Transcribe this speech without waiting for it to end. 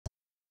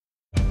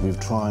We've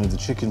tried the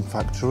chicken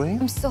factory.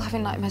 I'm still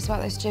having nightmares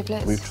about those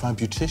giblets. We've tried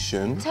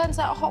beautician. Turns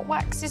out hot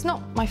wax is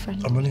not my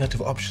friend. I'm running out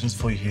of options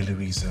for you here,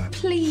 Louisa.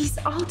 Please,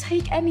 I'll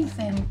take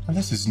anything. And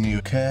this is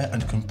new care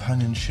and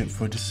companionship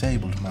for a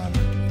disabled man.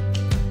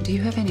 Do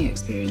you have any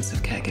experience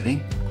of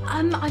caregiving?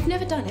 I've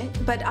never done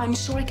it, but I'm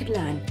sure I could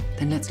learn.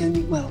 Then let's go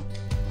meet Will.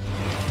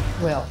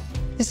 Will,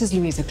 this is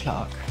Louisa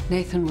Clarke.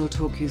 Nathan will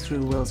talk you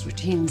through Will's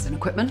routines and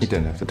equipment. You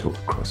don't have to talk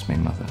across me,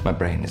 Mother. My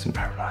brain isn't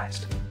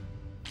paralysed.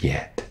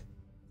 Yet.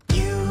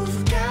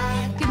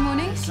 Good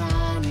morning.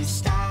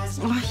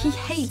 Oh, he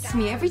hates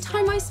me. Every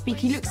time I speak,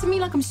 he looks at me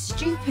like I'm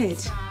stupid.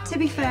 To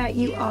be fair,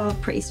 you are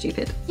pretty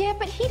stupid. Yeah,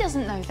 but he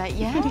doesn't know that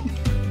yet.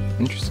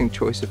 Interesting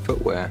choice of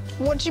footwear.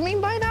 What do you mean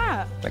by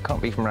that? They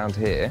can't be from around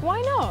here.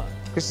 Why not?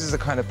 This is the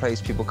kind of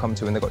place people come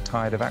to when they got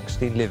tired of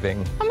actually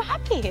living. I'm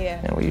happy here.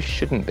 Yeah, well, you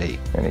shouldn't be.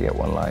 You only get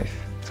one life.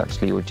 It's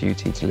actually your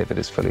duty to live it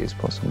as fully as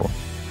possible.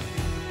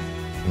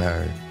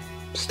 No,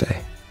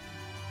 stay.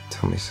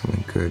 Tell me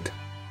something good.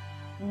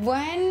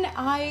 When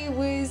I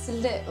was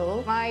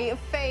little, my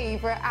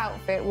favourite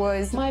outfit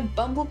was my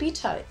bumblebee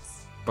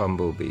tights.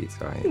 Bumblebee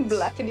tights.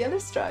 Black and yellow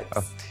stripes.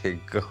 Oh, dear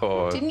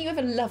God. Didn't you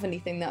ever love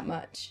anything that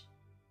much?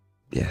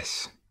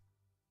 Yes.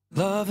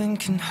 Loving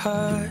can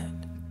hurt.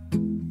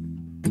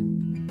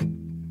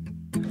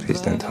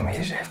 Please don't tell me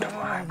you shaved off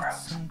my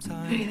eyebrows.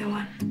 Neither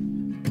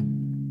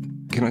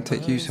one. Can I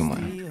take you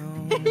somewhere?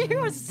 You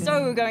are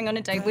so going on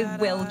a date with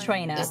Willa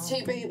Traynora. It's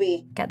too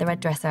booby. Get the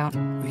red dress out.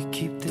 We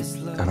keep this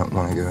love. I don't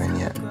want to go in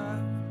yet.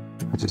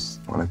 I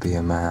just want to be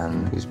a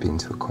man who's been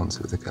to a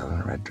concert with a girl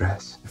in a red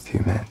dress. A few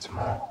minutes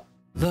more.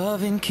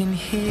 Loving can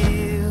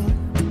heal.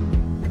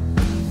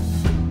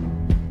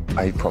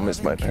 I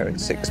promised my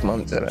parents 6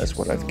 months, and that's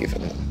what I've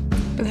given them.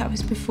 But that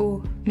was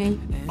before me.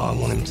 I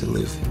want him to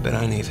live, but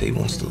only if he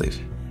wants to live.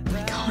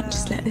 I can't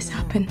just let this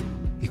happen.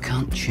 You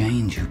can't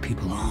change who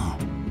people are.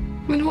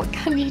 I mean, what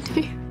can you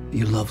do?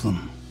 You love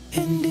them.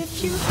 And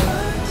if you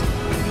hurt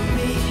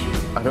me,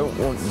 I don't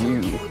want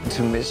you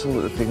to miss all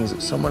of the things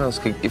that someone else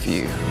could give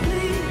you.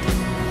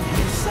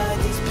 inside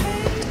these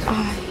pages,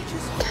 I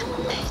can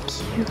make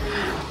you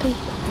happy.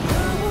 I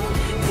won't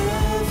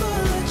ever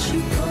let you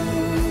go.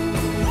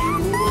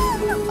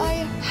 I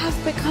have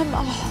become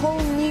a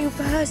whole new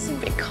person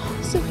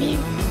because of you.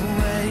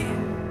 Away.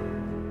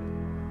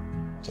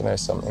 Do you know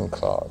something,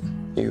 Clark?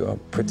 You are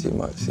pretty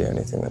much the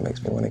only thing that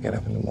makes me want to get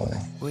up in the morning.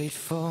 Wait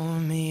for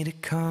me to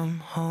come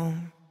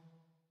home.